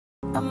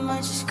I might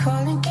just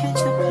call and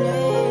catch a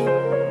play.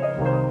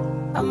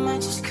 I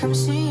might just come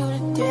see you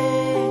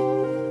today.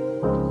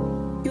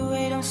 You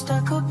wait, I'm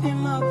stuck up in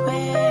my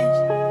ways,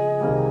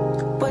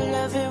 but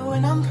love it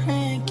when I'm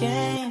playing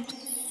games.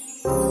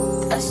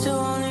 That's the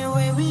only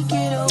way we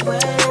get away.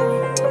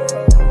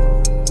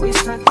 We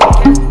stuck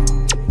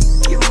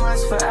together, you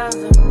must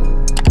forever.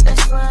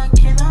 That's why I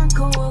cannot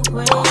go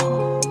away.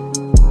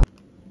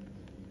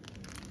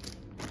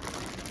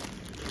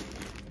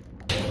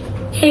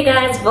 Hey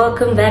guys,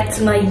 welcome back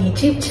to my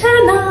YouTube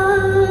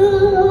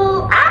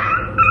channel.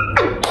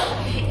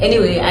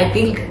 Anyway, I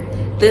think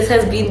this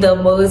has been the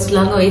most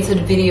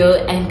long-awaited video,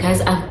 and guys,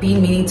 I've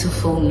been meaning to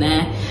film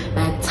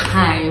that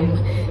time.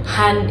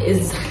 Han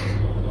is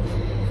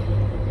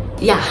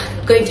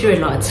going through a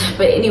lot,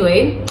 but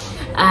anyway,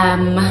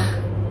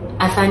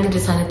 I finally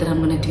decided that I'm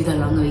gonna do the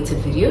long-awaited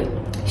video,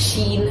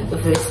 SHEIN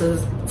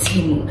versus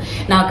TEMU.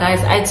 Now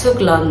guys, I took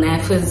long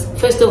because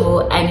first of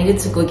all, I needed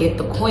to go get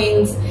the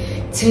coins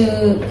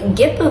to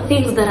get the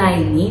things that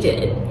I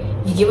needed.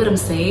 You get what I'm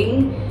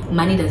saying?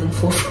 Money doesn't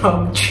fall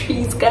from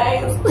trees,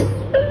 guys.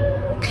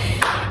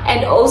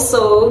 And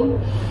also,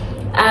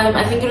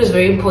 I think it was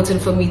very important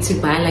for me to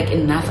buy like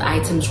enough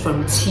items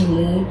from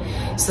TEMU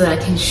so that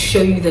I can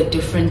show you the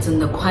difference in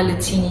the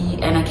quality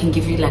and I can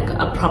give you like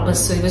a proper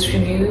service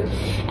review.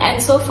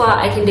 And so far,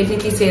 I can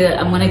definitely say that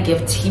I'm gonna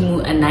give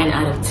TEMU a 9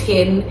 out of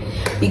 10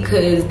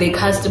 because their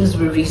customs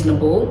were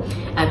reasonable.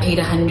 I paid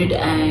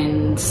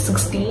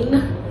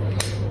 116.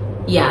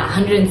 Yeah,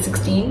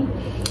 116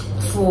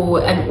 for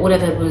an order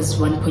that was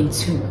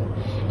 1.2.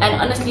 And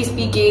honestly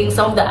speaking,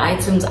 some of the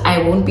items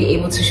I won't be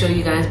able to show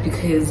you guys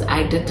because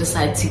I did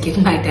decide to give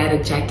my dad a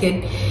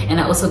jacket,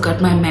 and I also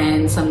got my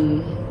man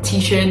some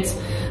t-shirts.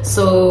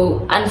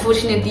 So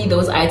unfortunately,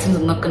 those items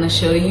I'm not gonna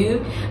show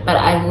you, but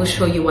I will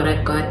show you what I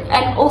got.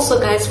 And also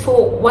guys,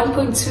 for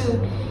 1.2,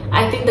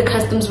 I think the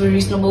customs were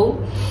reasonable,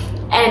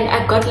 and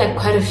I got like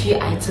quite a few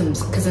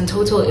items because in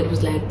total it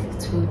was like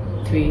 2,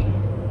 3.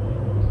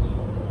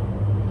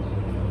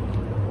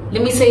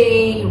 Let me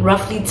say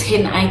roughly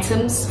 10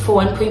 items for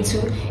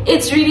 1.2.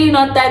 It's really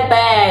not that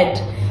bad.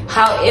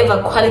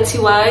 However,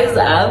 quality-wise,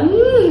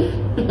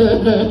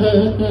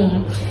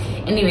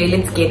 anyway,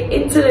 let's get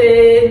into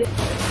it.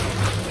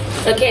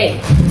 Okay,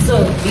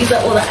 so these are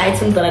all the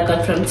items that I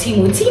got from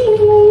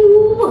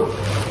TEMU.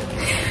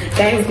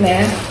 Guys,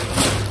 man.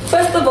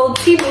 First of all,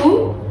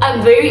 TEMU,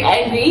 I'm very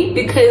angry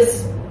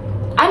because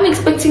I'm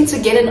expecting to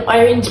get an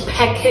orange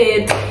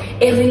packet,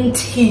 even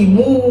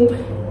TEMU.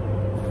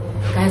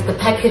 Guys, the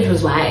package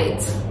was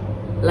white.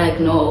 Like,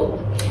 no.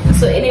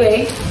 So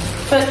anyway,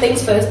 first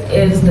things first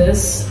is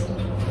this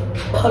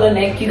polo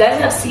neck. You guys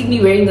have seen me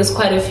wearing this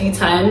quite a few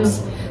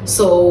times.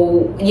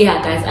 So yeah,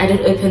 guys, I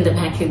did open the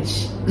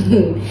package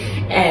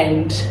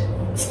and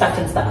stuff.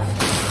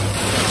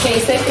 Okay,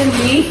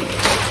 secondly,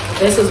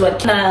 this is what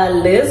the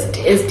list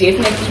is.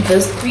 Definitely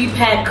this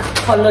 3-pack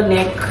polo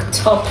neck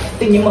top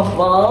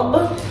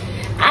thingamabob.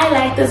 I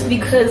like this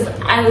because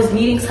I was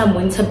needing some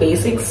winter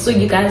basics, so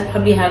you guys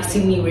probably have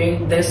seen me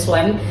wearing this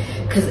one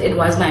because it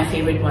was my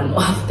favorite one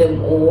of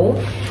them all.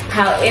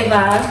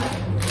 However,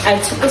 I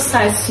took a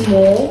size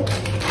small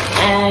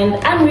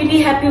and I'm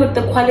really happy with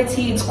the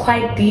quality. It's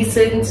quite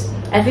decent.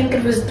 I think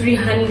it was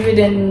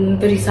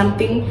 330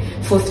 something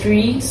for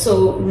 3,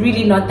 so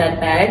really not that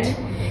bad.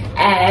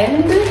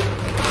 And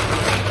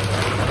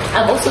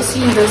I've also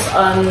seen this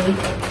on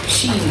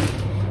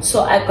SHEIN,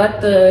 so I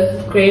got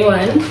the gray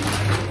one.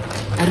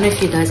 I don't know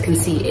if you guys can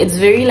see. It's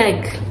very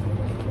like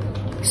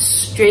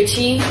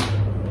stretchy.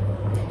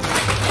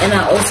 And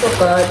I also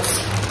got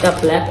the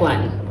black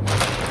one,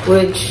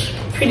 which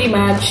pretty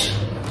much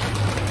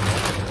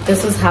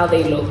this is how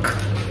they look.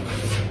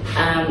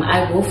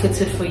 I will fit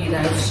it for you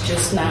guys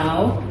just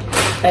now.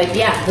 But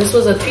yeah, this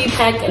was a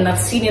 3-pack and I've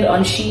seen it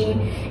on SHEIN.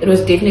 It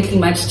was definitely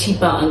much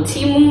cheaper on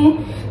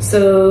TEMU.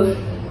 So,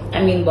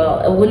 I mean,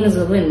 well, a win is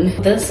a win.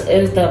 This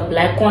is the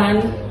black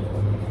one.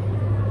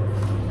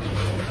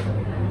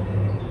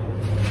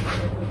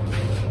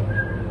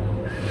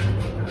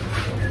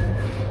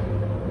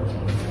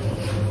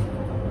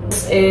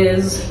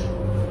 Is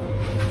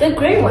the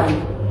gray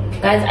one.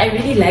 Guys, I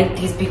really like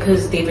these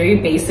because they're very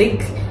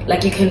basic.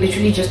 Like, you can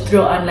literally just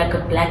throw on like a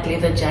black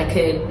leather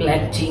jacket,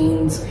 black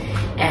jeans,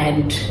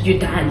 and you're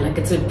done. Like,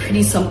 it's a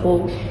pretty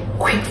simple,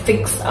 quick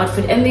fix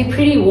outfit, and they're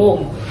pretty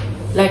warm.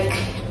 Like,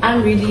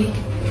 I'm really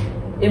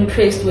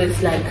impressed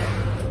with like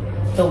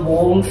the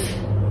warmth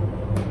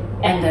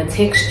and the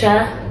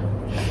texture.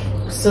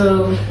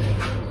 So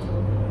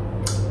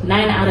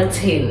 9 out of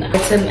 10.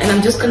 And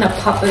I'm just gonna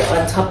pop it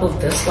on top of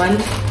this one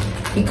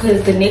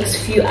because the next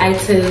few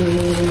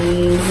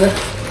items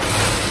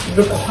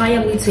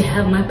require me to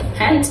have my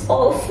pants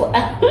off.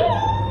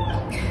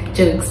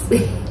 Jokes.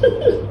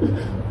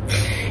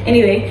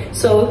 Anyway,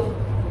 so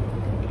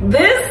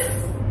this,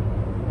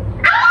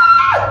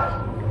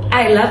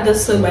 I love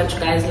this so much,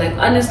 guys. Like,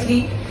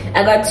 honestly,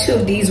 I got 2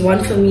 of these,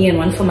 one for me and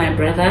one for my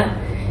brother,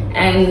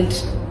 and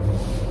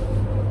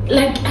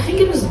like I think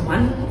it was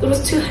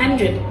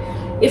 200,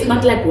 if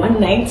not like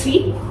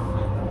 190.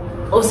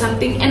 or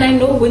something. And I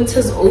know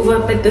winter's over,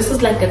 but this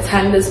is like a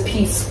timeless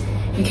piece.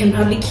 You can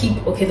probably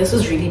keep. Okay, this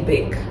is really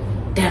big.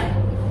 Damn.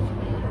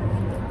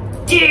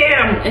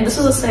 And this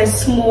is a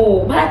size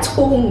small. But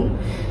home.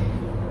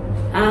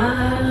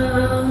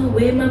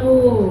 Where my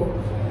boy?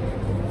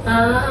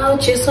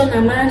 Jason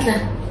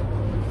Amanda.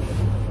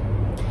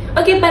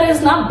 Okay, but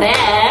it's not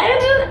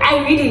bad.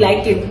 I really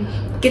like it.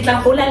 Get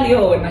la hola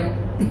leona.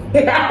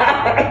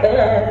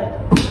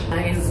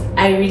 Guys,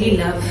 I really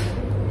love.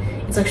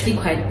 It's actually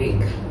quite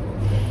big.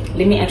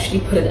 Let me actually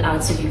put it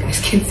out so you guys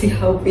can see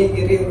how big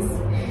it is.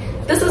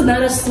 This is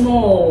not a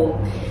small,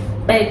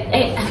 but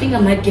I think I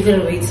might give it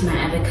away to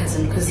my other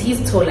cousin because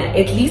he's taller.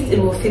 At least it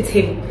will fit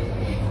him.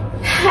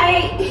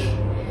 Hi.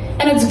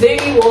 And it's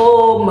very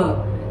warm.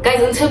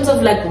 Guys, in terms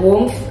of like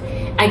warmth,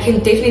 I can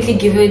definitely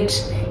give it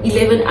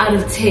 11 out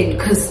of 10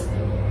 because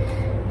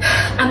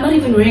I'm not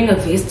even wearing a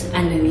vest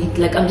underneath.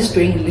 Like, I'm just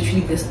wearing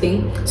literally this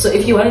thing. So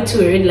if you wanted to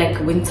wear it like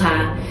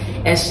winter,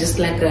 it's just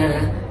like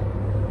a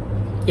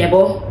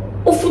yabo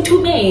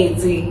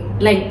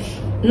like,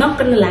 not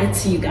gonna lie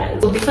to you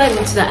guys. So before I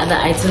go to the other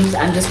items,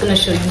 I'm just gonna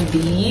show you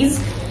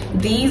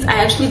these. I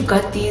actually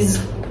got these.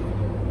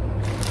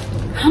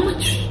 How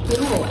much?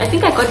 No, I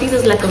think I got these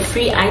as like a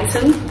free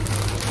item,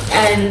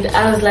 and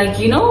I was like,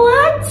 you know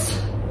what?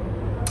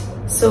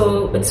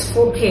 So it's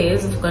 4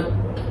 pairs. I've got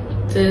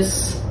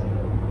this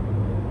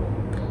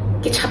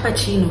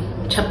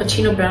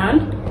chappuccino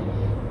brown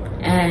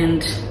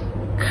and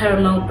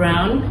caramel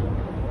brown,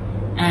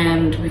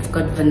 and we've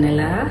got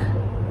vanilla,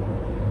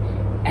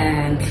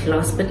 and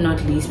last but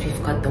not least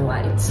we've got the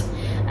white.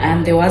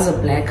 There was a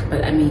black,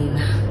 but I mean,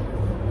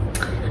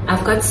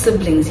 I've got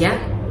siblings, yeah,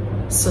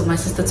 so my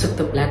sister took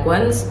the black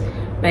ones.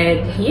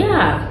 But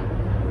yeah,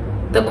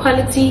 the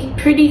quality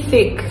pretty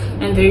thick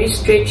and very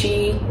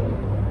stretchy,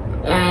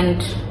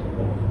 and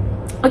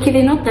okay,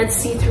 they're not that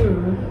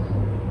see-through.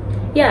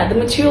 Yeah, the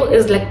material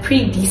is like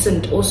pretty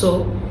decent.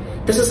 Also,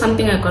 this is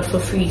something I got for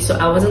free, so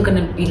I wasn't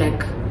gonna be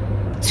like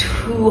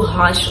too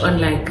harsh on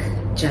like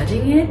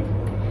judging it,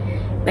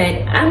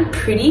 but I'm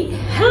pretty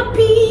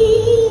happy.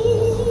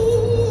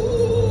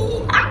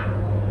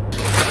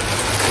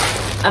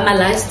 My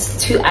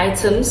last 2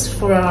 items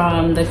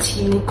from the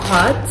TEMU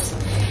cart.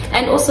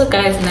 And also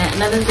guys,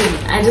 another thing,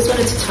 I just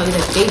wanted to tell you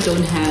that they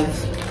don't have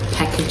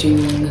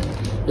packaging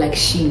like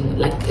SHEIN,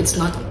 like it's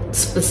not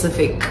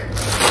specific.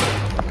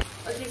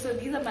 Okay, so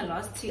these are my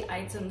last 2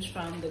 items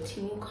from the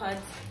TEMU cart.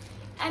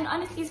 And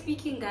honestly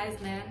speaking guys,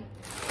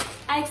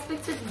 I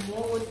expected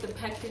more with the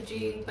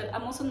packaging, but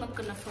I'm also not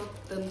gonna fault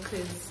them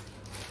because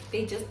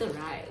they just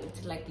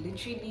arrived. Like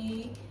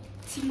literally,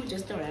 TEMU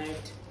just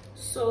arrived.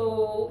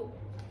 So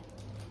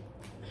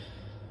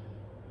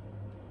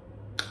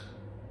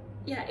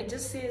yeah, it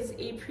just says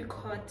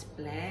apricot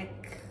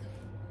black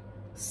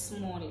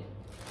small,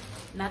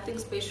 nothing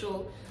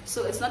special.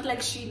 So it's not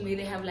like SHEIN where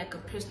they have like a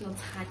personal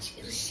touch.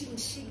 SHEIN.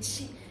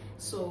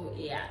 So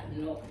yeah,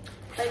 no,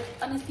 but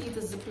honestly it's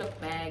a Ziploc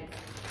bag,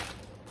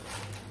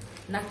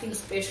 nothing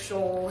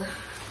special,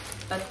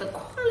 but the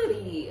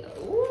quality,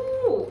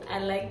 ooh, I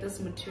like this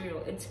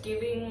material. It's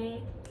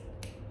giving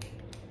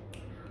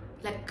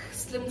like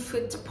slim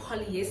fit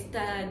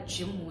polyester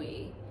gym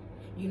wear,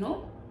 you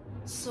know.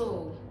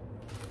 So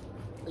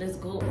let's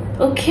go.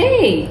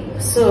 Okay,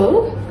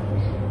 so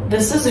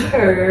this is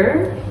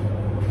her.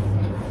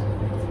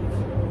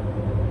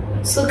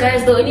 So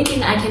guys, the only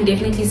thing I can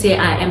definitely say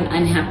I am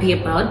unhappy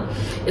about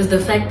is the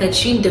fact that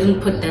SHEIN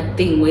didn't put that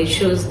thing where it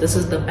shows this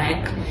is the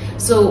back.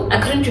 So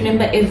I couldn't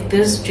remember if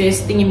this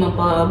dress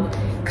thingamabob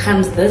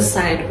comes this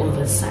side or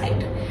this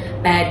side,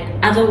 but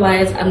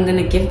otherwise I'm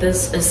gonna give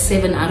this a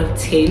 7 out of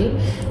 10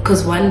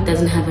 because 1, it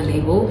doesn't have a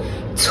label,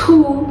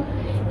 2,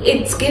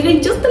 it's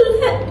giving just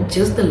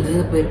a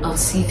little bit of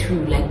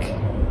see-through, like,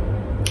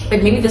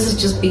 but maybe this is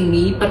just being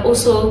me. But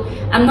also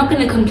I'm not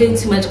gonna complain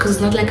too much because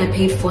it's not like I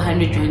paid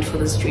 400 rand for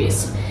this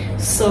dress.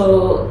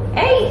 So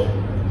hey,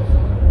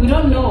 we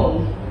don't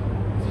know.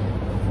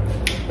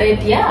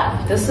 But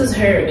yeah, this is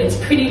her. It's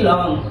pretty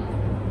long.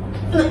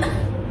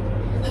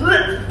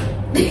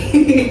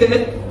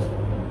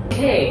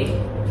 Okay,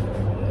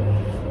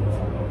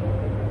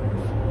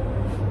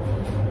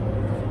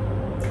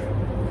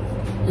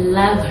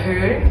 love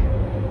her,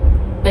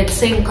 but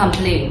same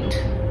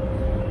complaint.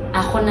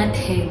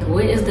 Tag,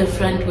 where is the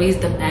front, where is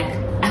the back?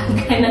 I'm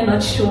kind of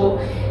not sure.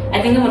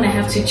 I think I'm gonna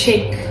have to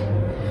check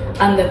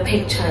on the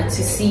picture to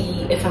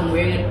see if I'm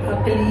wearing it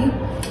properly.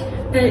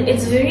 But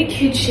it's very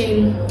cute,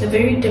 SHEIN,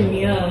 very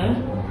demure.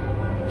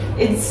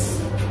 It's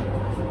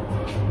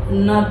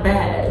not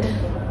bad.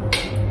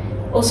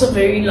 Also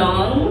very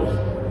long.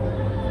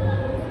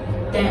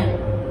 Damn.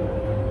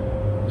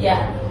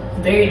 Yeah,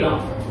 very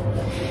long.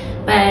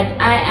 But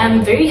I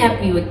am very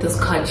happy with this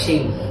card,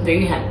 SHEIN.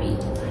 Very happy.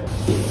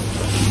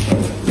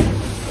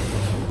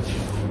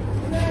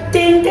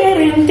 Ding,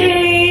 ding,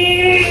 ding.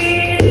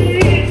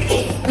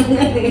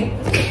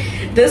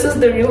 This is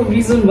the real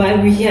reason why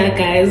we're here,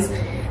 guys.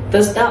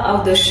 The star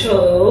of the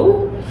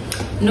show.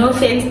 No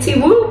offense,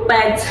 TEMU,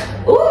 but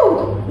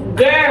ooh,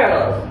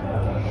 girl,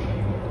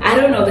 I I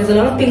don't know, there's a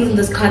lot of things in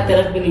this cart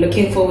that I've been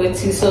looking forward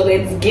to, so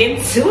let's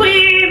get to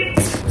it.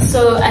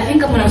 So I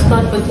think I'm gonna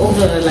start with all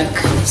the like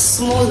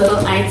small little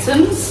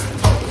items.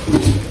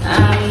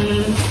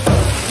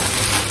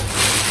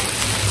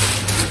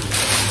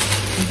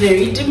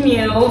 Very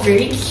demure,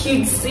 very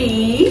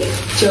cutesy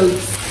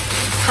jokes.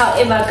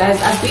 However,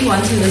 guys, I've been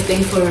wanting this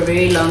thing for a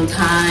very long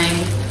time.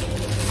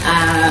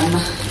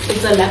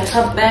 It's a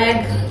laptop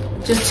bag,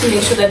 just to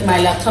make sure that my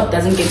laptop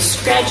doesn't get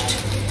scratched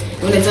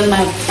when it's on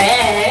my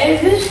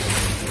bed.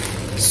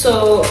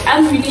 So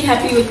I'm really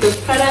happy with this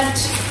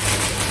product.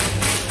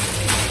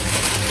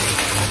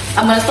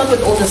 I'm gonna start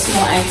with all the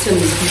small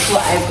items before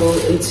I go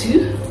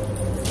into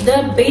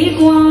the big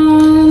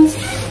ones.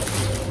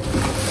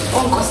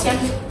 Oh, Kosian.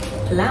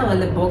 Flower in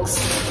the box.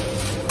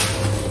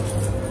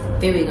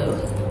 There we go.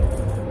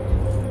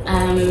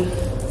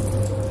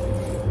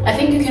 I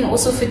think you can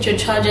also fit your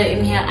charger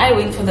in here. I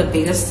went for the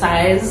biggest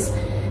size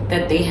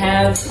that they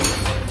have.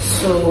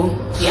 So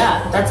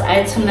yeah, that's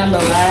item number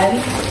 1.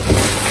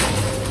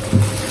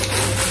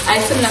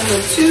 Item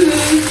number 2.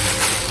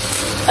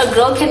 A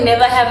girl can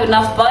never have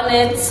enough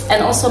bonnets,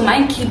 and also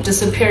mine keep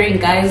disappearing,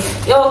 guys.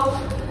 Yo,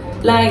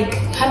 like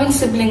having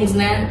siblings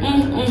now.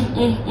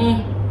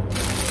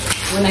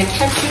 When I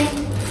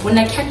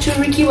catch you,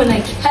 Ricky, when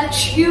I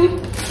catch you.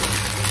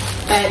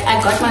 But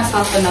I got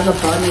myself another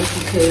bonnet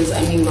because,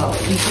 I mean, well,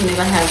 you can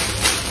never have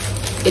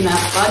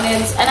enough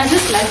bonnets. And I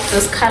just like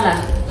this color.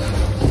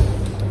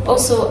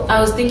 Also, I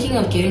was thinking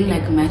of getting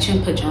like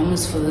matching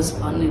pajamas for this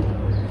bonnet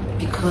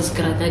because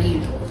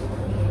gradari.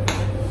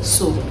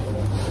 So,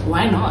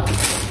 why not?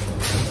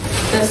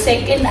 The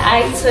second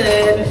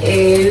item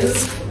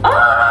is,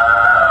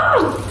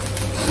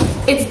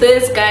 it's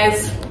this,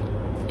 guys.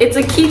 It's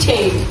a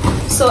keychain.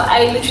 So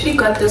I literally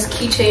got this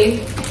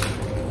keychain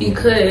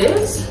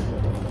because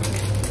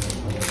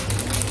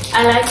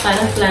I like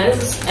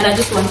butterflies and I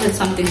just wanted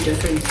something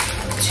different,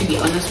 to be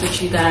honest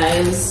with you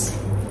guys.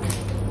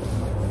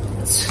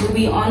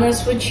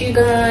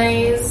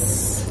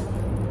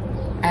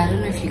 I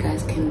don't know if you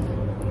guys can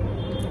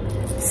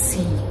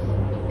see.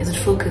 Is it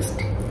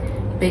focused?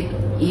 But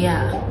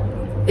yeah,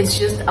 it's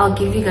just, I'll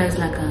give you guys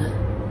like a,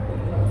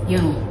 you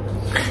know,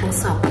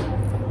 close up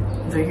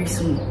very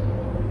soon.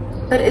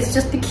 But it's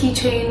just the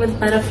keychain with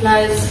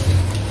butterflies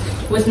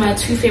with my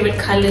 2 favorite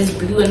colors,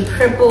 blue and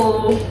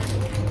purple.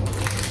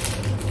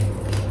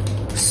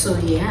 So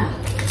yeah,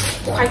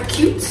 quite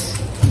cute.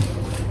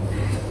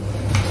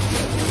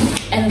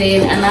 And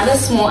then another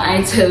small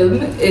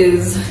item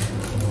is,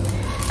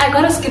 I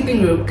got a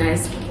skipping rope,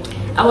 guys.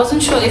 I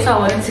wasn't sure if I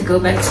wanted to go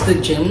back to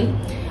the gym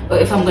or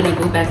if I'm gonna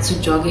go back to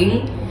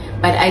jogging,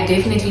 but I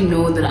definitely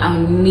know that I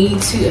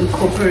need to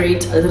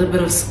incorporate a little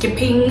bit of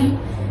skipping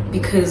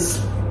because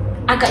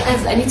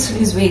guys, I need to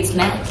lose weight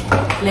now.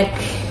 Like,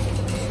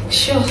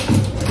 sure,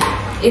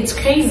 it's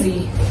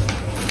crazy.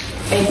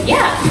 And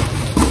yeah,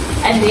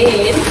 and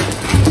then,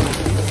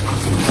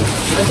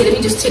 okay, let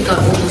me just take out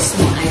all the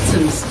small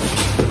items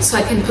so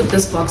I can put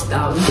this box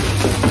down.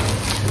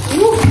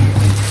 Woo.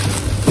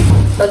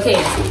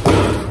 Okay.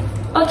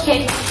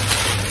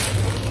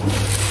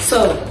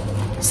 So,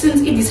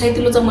 since I decided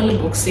to do some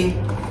unboxing,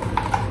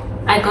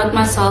 I got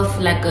myself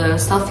like a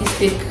selfie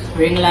stick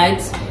ring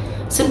light.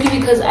 Simply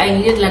because I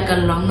needed like a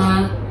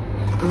longer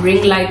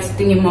ring light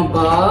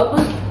thingamabob,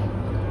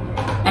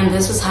 and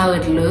this is how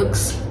it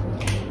looks.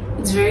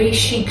 It's very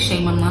chic,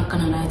 Shame, I'm not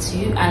gonna lie to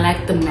you. I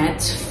like the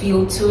matte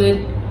feel to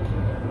it,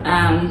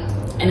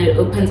 and it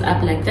opens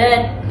up like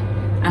that.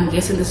 I'm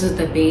guessing this is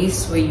the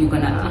base where you're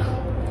gonna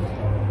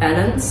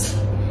balance,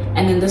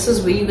 and then this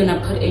is where you're gonna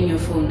put in your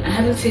phone. I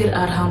haven't figured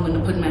out how I'm gonna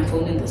put my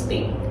phone in this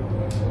thing.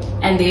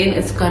 And then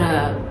it's got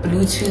a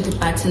Bluetooth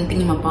button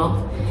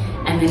thingamabob.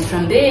 And then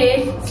from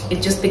there,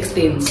 it just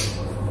extends.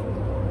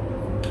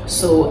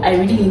 So I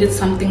really needed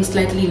something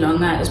slightly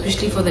longer,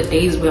 especially for the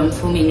days where I'm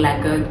filming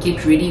like a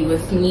get ready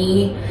with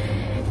me,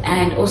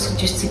 and also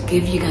just to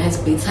give you guys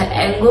better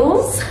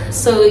angles.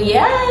 So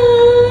yeah,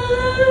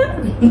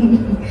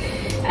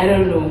 I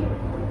don't know.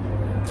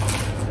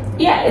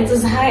 Yeah, it's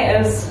as high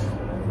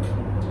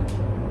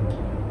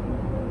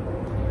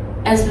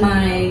as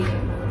my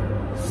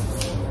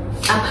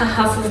upper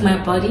half of my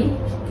body,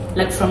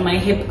 like from my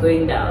hip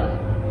going down.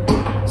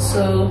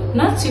 So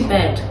not too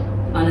bad,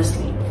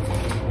 honestly.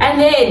 And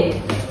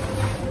then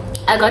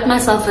I got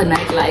myself a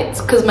night light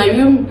because my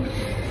room,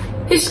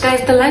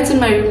 guys, the lights in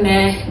my room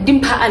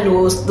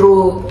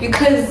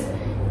because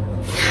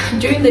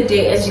during the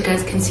day, as you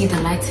guys can see, the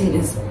lighting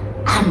is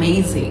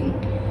amazing.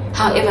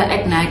 However,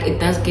 at night it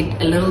does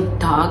get a little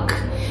dark,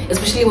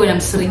 especially when I'm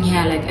sitting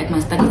here like at my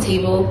study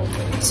table.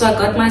 So I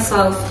got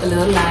myself a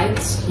little light.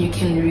 You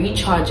can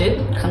recharge it,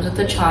 comes with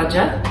a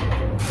charger,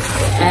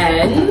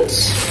 and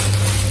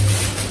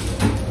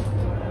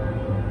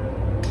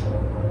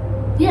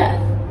yeah.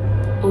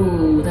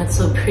 Oh, that's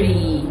so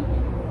pretty.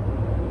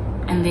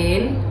 And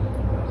then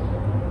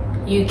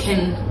you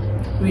can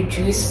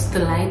reduce the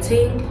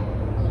lighting,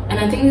 and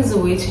I think there's a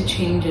way to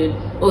change it,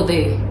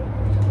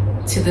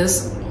 to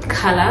this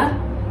color,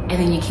 and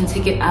then you can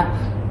take it up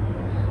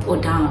or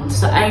down.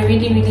 So I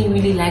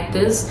really like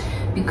this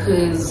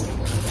because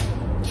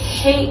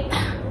hey,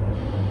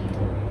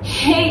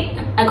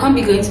 I can't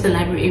be going to the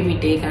library every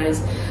day,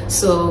 guys.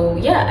 So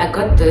yeah, I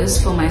got this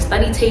for my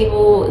study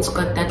table. It's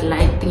got that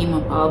light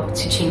thingamabob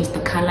to change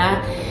the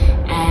color,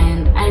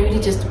 and I really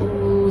just,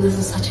 ooh, this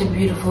is such a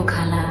beautiful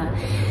color.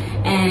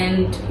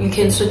 And you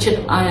can switch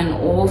it on and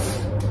off,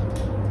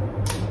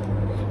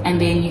 and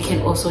then you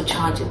can also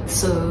charge it.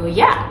 So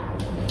yeah,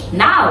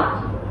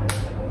 now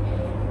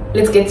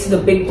let's get to the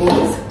big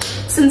boys.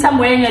 Since I'm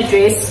wearing a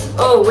dress,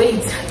 oh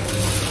wait,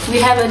 we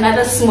have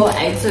another small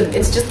item.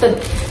 It's just the,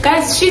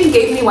 guys, SHEIN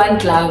gave me one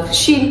glove.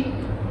 SHEIN,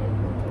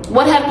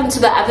 what happened to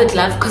the other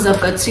glove? Because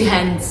I've got 2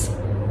 hands.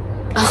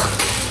 Ugh.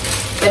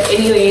 But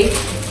anyway,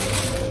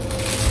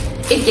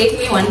 it gave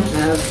me one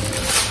glove.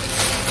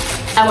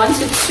 I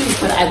wanted 2,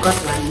 but I got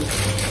 1.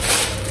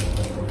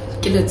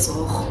 Get it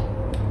off.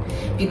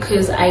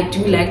 Because I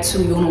do like to,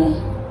 you know,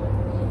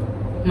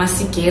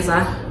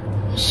 masigeza,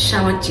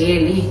 shower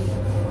jelly.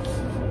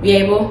 Be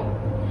able.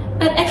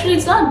 But actually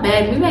it's not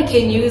bad. Maybe I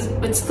can use,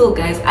 but still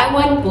guys, I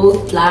want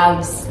both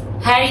gloves.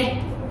 Hi.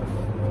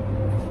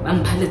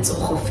 I'm palettes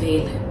off.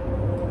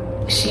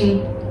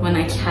 SHEIN, when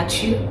I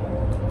catch you.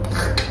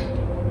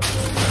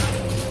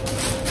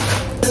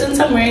 Since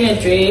I'm wearing a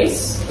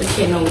dress,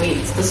 okay, no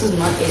wait, this is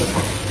not it.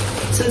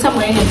 Since I'm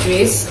wearing a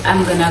dress,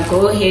 I'm gonna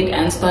go ahead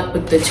and start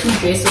with the 2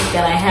 dresses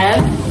that I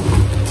have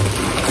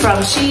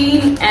from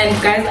SHEIN.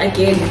 And guys,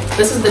 again,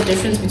 this is the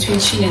difference between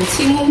SHEIN and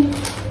TEMU.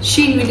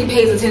 SHEIN really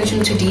pays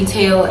attention to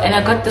detail, and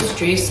I got this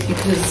dress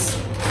because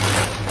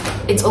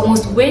it's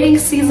almost wedding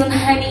season,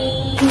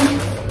 honey.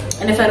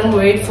 And if I don't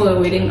wear it for a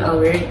wedding, I'll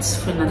wear it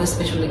for another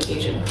special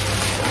occasion.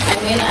 And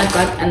then I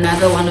got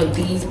another one of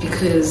these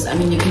because, I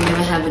mean, you can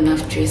never have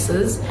enough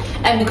dresses.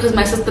 And because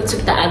my sister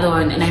took the other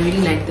one and I really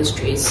like this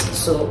dress.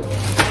 So,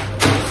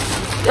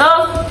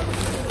 oh!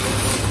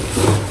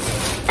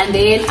 And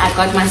then I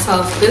got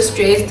myself this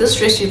dress. This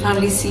dress you've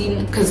probably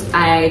seen because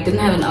I didn't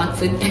have an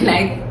outfit and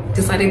I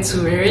decided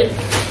to wear it.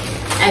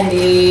 And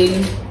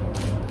then,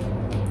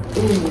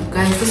 ooh,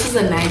 guys, this is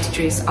a night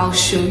dress. I'll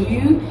show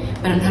you,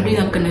 but I'm probably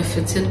not gonna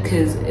fit it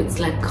because it's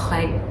like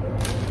quite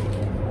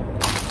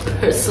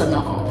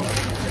personal.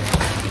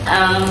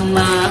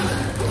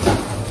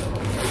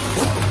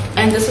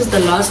 And this is the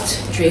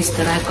last dress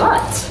that I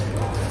got.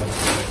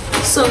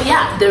 So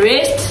yeah, the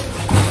rest,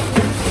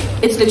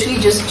 it's literally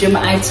just gym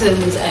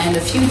items and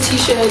a few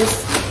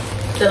t-shirts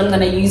that I'm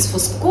gonna use for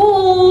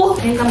school.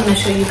 I think I'm gonna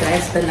show you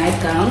guys the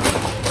nightgown.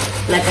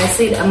 Like I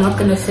said, I'm not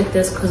gonna fit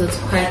this because it's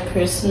quite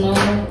personal.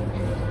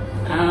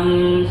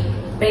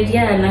 But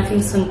yeah,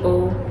 nothing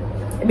simple.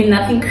 I mean,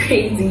 nothing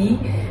crazy.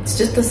 It's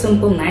just a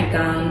simple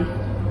nightgown.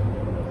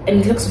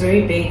 And it looks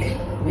very big.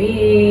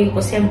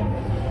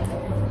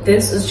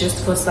 This is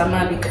just for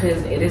summer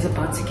because it is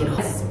about to get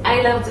hot.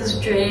 I love this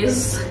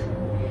dress.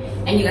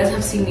 And you guys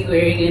have seen me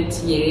wearing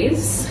it,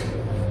 yes.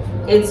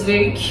 It's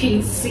very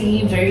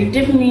cutesy, very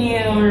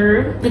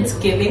demure. It's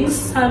giving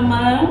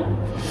summer.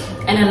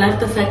 And I love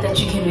the fact that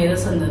you can wear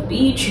this on the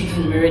beach. You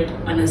can wear it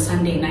on a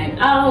Sunday night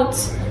out.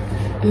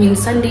 I mean,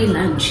 Sunday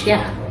lunch,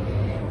 yeah.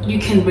 You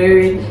can wear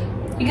it.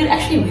 You can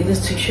actually wear this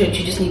to church.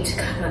 You just need to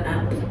cover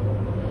up.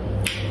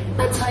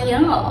 But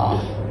yeah.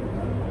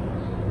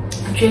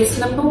 Dress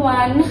number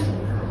 1.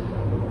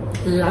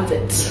 Love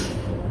it.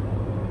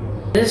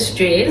 This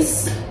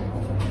dress,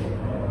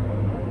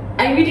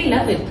 I really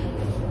love it.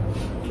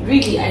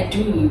 Really, I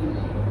do.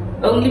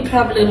 Only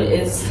problem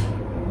is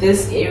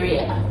this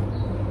area.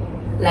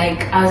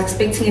 Like, I was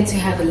expecting it to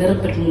have a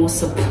little bit more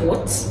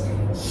support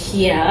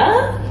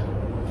here.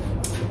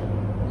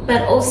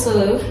 But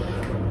also,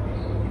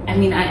 I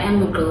mean, I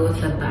am a girl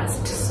with a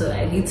bust, so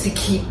I need to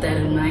keep that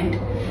in mind.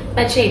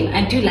 But SHEIN,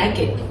 I do like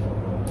it.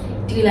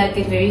 Do like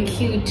it, very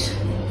cute.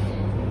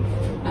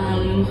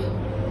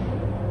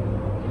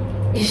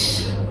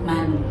 Ish,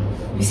 man.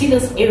 You see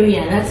this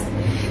area?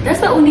 That's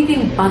the only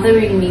thing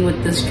bothering me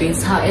with this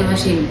dress. However,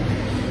 SHEIN,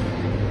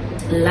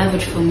 love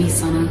it for me,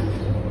 Sana.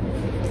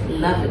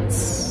 Love it.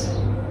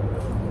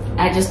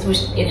 I just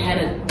wish it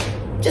had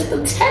just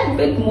a tad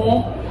bit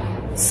more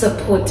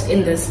support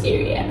in this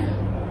area.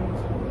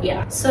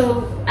 Yeah,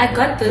 so I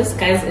got this,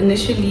 guys,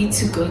 initially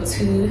to go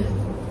to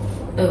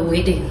a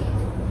wedding,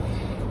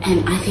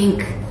 and I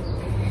think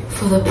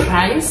for the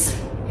price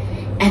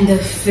and the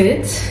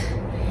fit,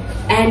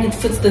 and it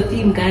fits the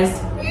theme,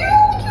 guys,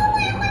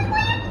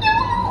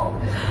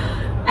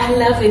 I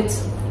love it.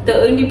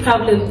 The only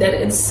problem that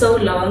it's so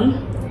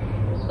long,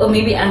 or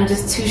maybe I'm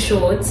just too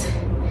short.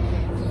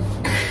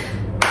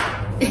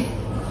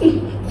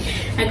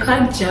 I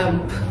can't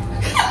jump.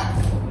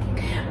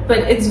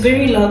 But it's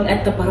very long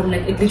at the bottom,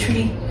 like it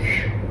literally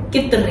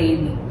get the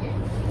rain.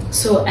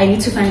 So I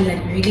need to find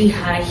like really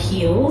high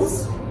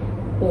heels,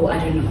 or I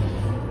don't know.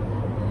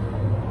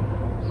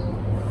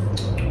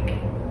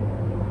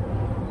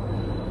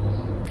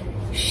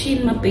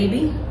 SHEIN, my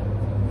baby,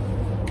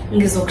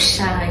 ngizok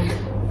shy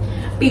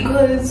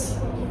because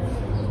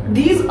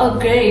these are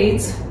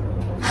great.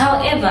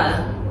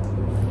 However,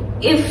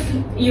 if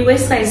you wear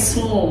size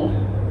small,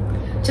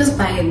 just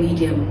buy a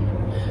medium,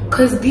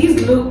 because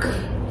these look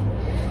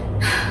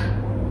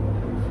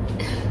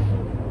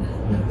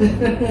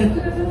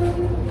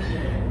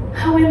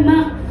how am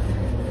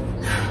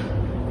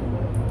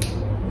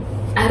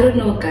I don't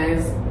know,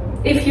 guys.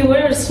 If you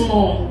wear a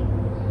small,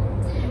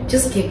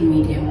 just get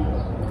medium.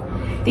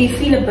 They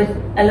feel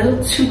a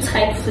little too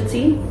tight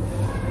fitting,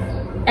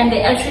 and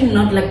they're actually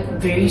not like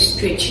very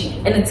stretchy,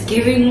 and it's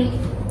giving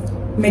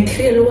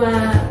material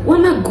wa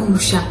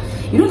magusha.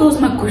 You know those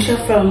magusha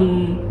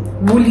from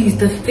Woolies,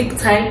 the thick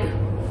type?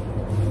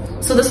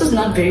 So this is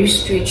not very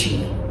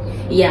stretchy.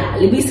 Yeah,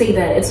 let me say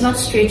that it's not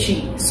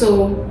stretchy.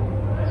 So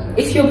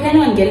if you're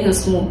planning on getting a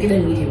small, get a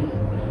medium.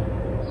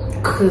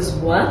 Cause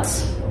what?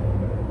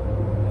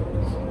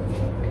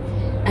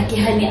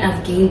 Okay, honey,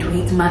 I've gained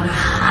weight,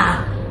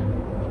 mara.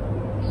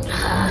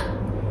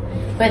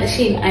 But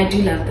SHEIN, I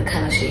do love the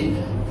color SHEIN.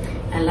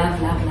 I love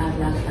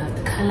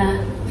the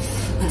color.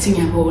 What's in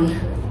your bone?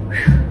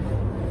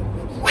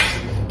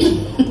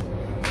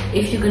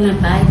 If you're gonna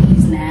buy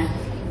these now,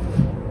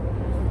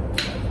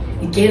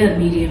 get a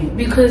medium,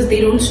 because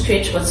they don't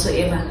stretch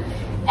whatsoever.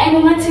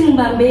 And one thing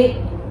Bambe,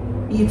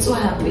 it's so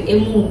happy a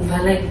move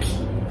like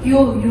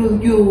yo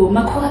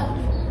makwa.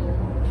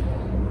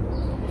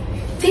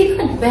 They're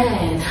not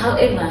bad,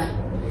 however,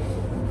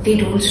 they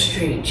don't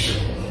stretch.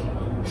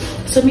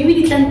 So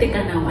maybe they can take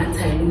now once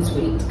I lose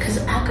weight, because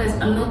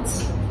I'm not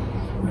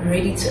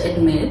ready to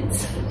admit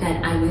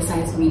that I wear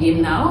size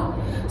medium now.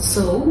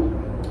 So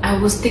I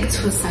will stick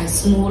to a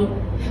size small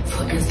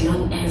for as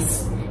long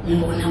as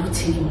yabo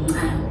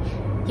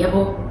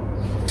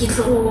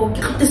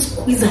get the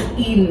squeezer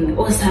in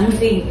or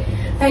something.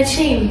 But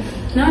SHEIN,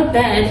 not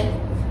bad.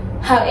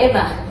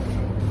 However,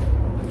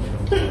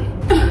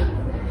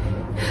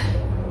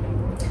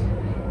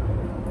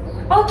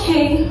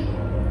 okay,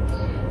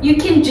 you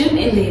can gym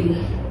in them,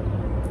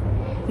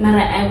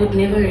 Mara. I would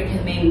never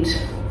recommend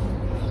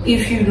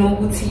if you know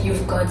what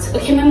you've got.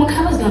 Okay, my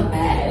mukhaba's not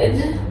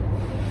bad,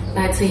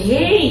 but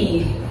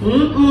hey,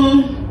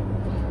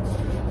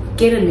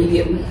 get a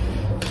medium.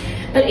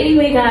 But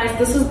anyway, guys,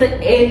 this is the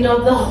end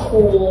of the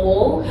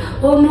haul.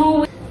 Oh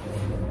no.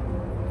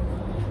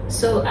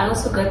 So I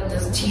also got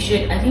this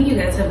t-shirt. I think you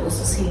guys have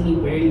also seen me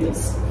wearing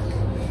this,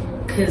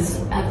 because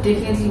I've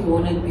definitely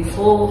worn it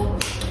before.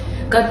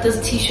 Got this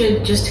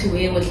t-shirt just to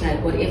wear with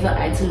like whatever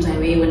items I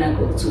wear when I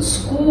go to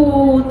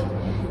school.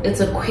 It's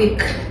a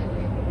quick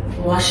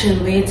wash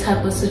and wear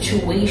type of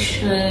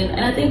situation,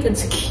 and I think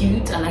it's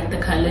cute. I like the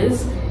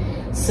colors.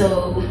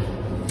 So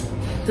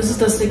this is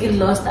the second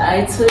last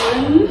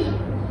item.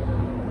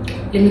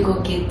 Let me go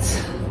get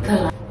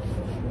the.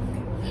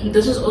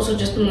 This is also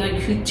just another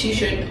cute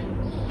t-shirt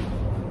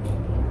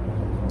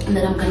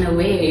that I'm gonna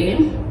wear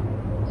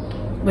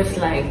with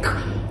like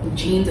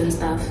jeans and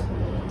stuff.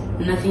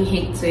 Nothing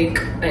hectic,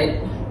 but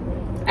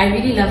I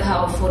really love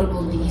how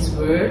affordable these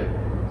were.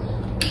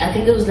 I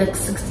think it was like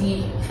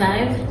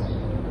 65,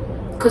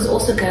 because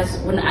also, guys,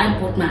 when I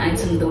bought my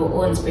items, they were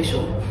all on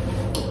special.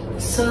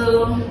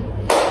 So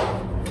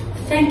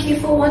thank you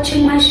for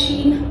watching my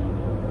SHEIN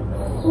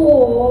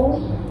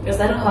haul. Is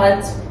that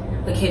hot?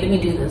 Okay, let me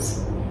do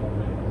this.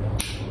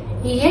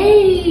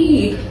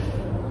 Yay!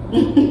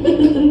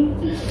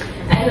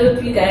 I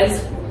hope you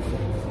guys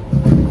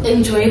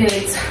enjoyed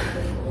it,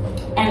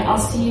 and I'll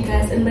see you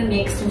guys in the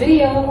next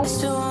video. It's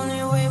the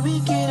only way we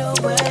get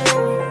away.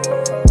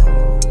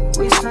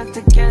 We stuck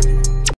together.